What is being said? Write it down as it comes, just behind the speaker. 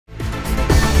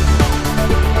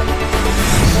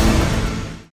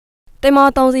တင်မော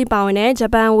3စီးပါဝင်တဲ့ဂျ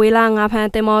ပန်ဝေလာငါးဖမ်း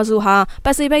တင်မောစုဟာပ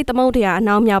စိဖိတ်သမုဒ္ဒရာအ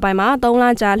နောက်မြောက်ပိုင်းမှာ3လ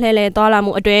ကြာလှည့်လည်သွားလာ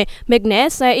မှုအတွင်းမစ်နဲ့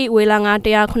ဆယ်ဤဝေလာငါး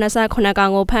189ကော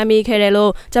င်ကိုဖမ်းမိခဲ့တယ်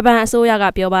လို့ဂျပန်အစိုးရက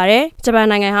ပြောပါတယ်။ဂျပန်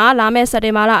နိုင်ငံဟာလာမယ့်စက်တ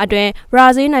င်ဘာလအတွင်းဘရာ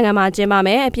ဇီးနိုင်ငံမှာကျင်းပမ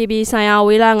ယ့်အပြည်ပြည်ဆိုင်ရာ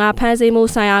ဝေလာငါးဖမ်းဆီးမှု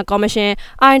ဆိုင်ရာကော်မရှင်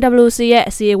IWC ရဲ့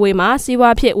အစည်းအဝေးမှာစီး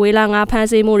ပွားဖြစ်ဝေလာငါးဖမ်း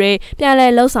ဆီးမှုတွေပြန်လ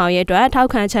ည်လှုပ်ဆောင်ရေးအတွက်ထောက်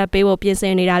ခံချက်ပေးဖို့ပြင်ဆ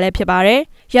င်နေတာလည်းဖြစ်ပါတယ်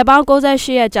။ရက်ပေါင်း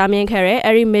68ရက်ကြာမြင့်ခဲ့တဲ့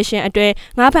အဲဒီမစ်ရှင်အတွင်း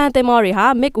ငါးဖမ်းသင်္ဘောတွေဟာ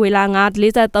မစ်ဝေလာငါး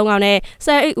43ကောင်နဲ့ဆ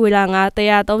ယ်အိတ်ဝေလာငါး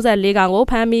134ကောင်ကို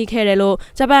ဖမ်းမိခဲ့တယ်လို့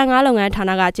ဂျပန်ငါးလုပ်ငန်းဌာ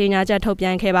နကကြေညာချက်ထုတ်ပြ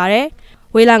န်ခဲ့ပါတယ်။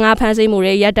ဝေလာငါးဖမ်းဆီးမှု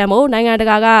တွေရပ်တန့်ဖို့နိုင်ငံတ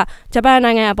ကာကဂျပန်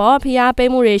နိုင်ငံအပေါ်ဖိအားပေး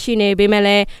မှုတွေရှိနေပေမဲ့လ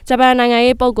ည်းဂျပန်နိုင်ငံ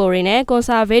ရေးပုဂ္ဂိုလ်တွေနဲ့ကွန်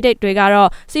ဆာဗေးတစ်တွေကတော့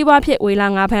စီးပွားဖြစ်ဝေလာ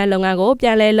ငါးဖမ်းလုပ်ငန်းကိုပြ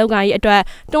န်လည်လုပ်ကိုင်ရေးအတွက်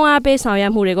တွန်းအားပေးဆောင်ရွ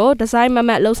က်မှုတွေကိုဒီဇိုင်းမမ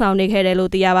တ်လှုပ်ဆောင်နေခဲ့တယ်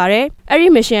လို့သိရပါတယ်။အဲဒီ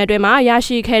မစ်ရှင်အတွင်းမှာရ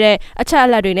ရှိခဲ့တဲ့အချက်အ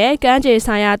လက်တွေနဲ့ကမ်းခြေ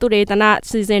ဆိုင်ရာသုတေသန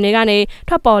စီစဉ်တွေကနေ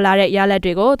ထွက်ပေါ်လာတဲ့ရလဒ်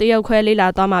တွေကိုတရုတ်ခွဲလေ့လာ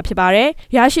သွားမှာဖြစ်ပါတယ်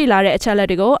။ရရှိလာတဲ့အချက်အလက်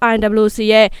တွေကို IWC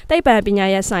ရဲ့သိပ္ပံပညာ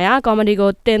ရပ်ဆိုင်ရာကော်မတီကို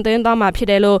တင်သွင်းသွားမှာဖြစ်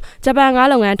တယ်လို့ဂျပန်ငါး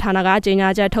လုပ်ငန်းဌာနကကြေညာ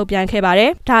ချက်ထုတ်ပြန်ခဲ့ပါတယ်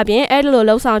။ဒါ့အပြင်အဲဒီလို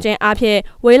လှုပ်ဆောင်ခြင်းအဖြစ်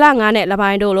ဝေလာငါးနဲ့လပို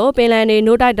င်းတို့လိုပင်လယ်နေ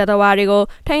နိုးတိုက်တဝါတွေကို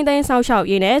ထိမ့်သိမ်းဆောက်ရှောက်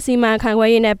ရေးနဲ့စီမံခန့်ခွဲ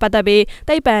ရေးနဲ့ပတ်သက်ပြီး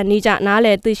သိပ္ပံနည်းကျနားလ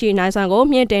ည်သိရှိနိုင်စွမ်းကို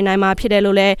မြင့်တင်နိုင်မှာဖြစ်တယ်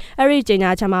လို့လည်းအဲဒီကြေညာ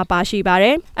ချက်မှာပါရှိပါတ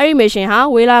ယ်။အဲဒီမစ်ရှင်ဟာ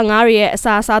ဝေလာငါးရဲ့အ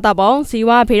စာစားသောက်ပုံဇီ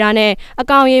ဝဗေဒနဲ့အ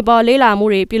ကောင်ရေပေါ်လေ့လာမှု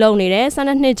တွေပြုလုပ်နေတဲ့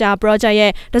12နှစ်ကြာ project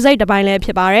ရဲ့တစ်စိတ်တစ်ပိုင်းလည်းဖြ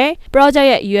စ်ပါတယ်။ project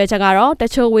ရဲ့ရည်ရွယ်ချက်ကတော့တ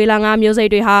ချို့ဝေလာငါးမျိုးစိ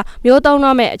တ်တွေဟာမျိုးသုံး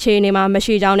တော့မဲ့အခြေအနေမှာမ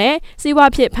ရှိကြောင်းနဲ့စီး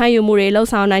ပွားဖြစ်ဖမ်းယူမှုတွေလှုပ်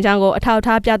ဆောင်နိုင်ကြောင်းကိုအထောက်အ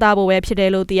ထားပြသဖို့ပဲဖြစ်တ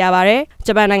ယ်လို့သိရပါတယ်။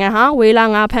ဂျပန်နိုင်ငံဟာဝေလာ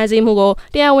ငါးဖမ်းဆီးမှုကို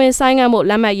တရားဝင်ဆိုင်းငံ့ဖို့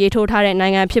လက်မှတ်ရေးထိုးထားတဲ့နို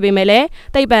င်ငံဖြစ်ပေမဲ့လည်း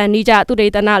သိပ္ပံနည်းကျသုတေ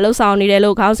သနလှုပ်ဆောင်နေတယ်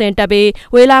လို့ခေါင်းစဉ်တက်ပြီး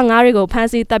ဝေလာငါးတွေကိုဖမ်း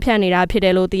ဆီးတပ်ဖြတ်နေတာဖြစ်တ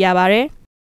ယ်လို့သိရပါတယ်။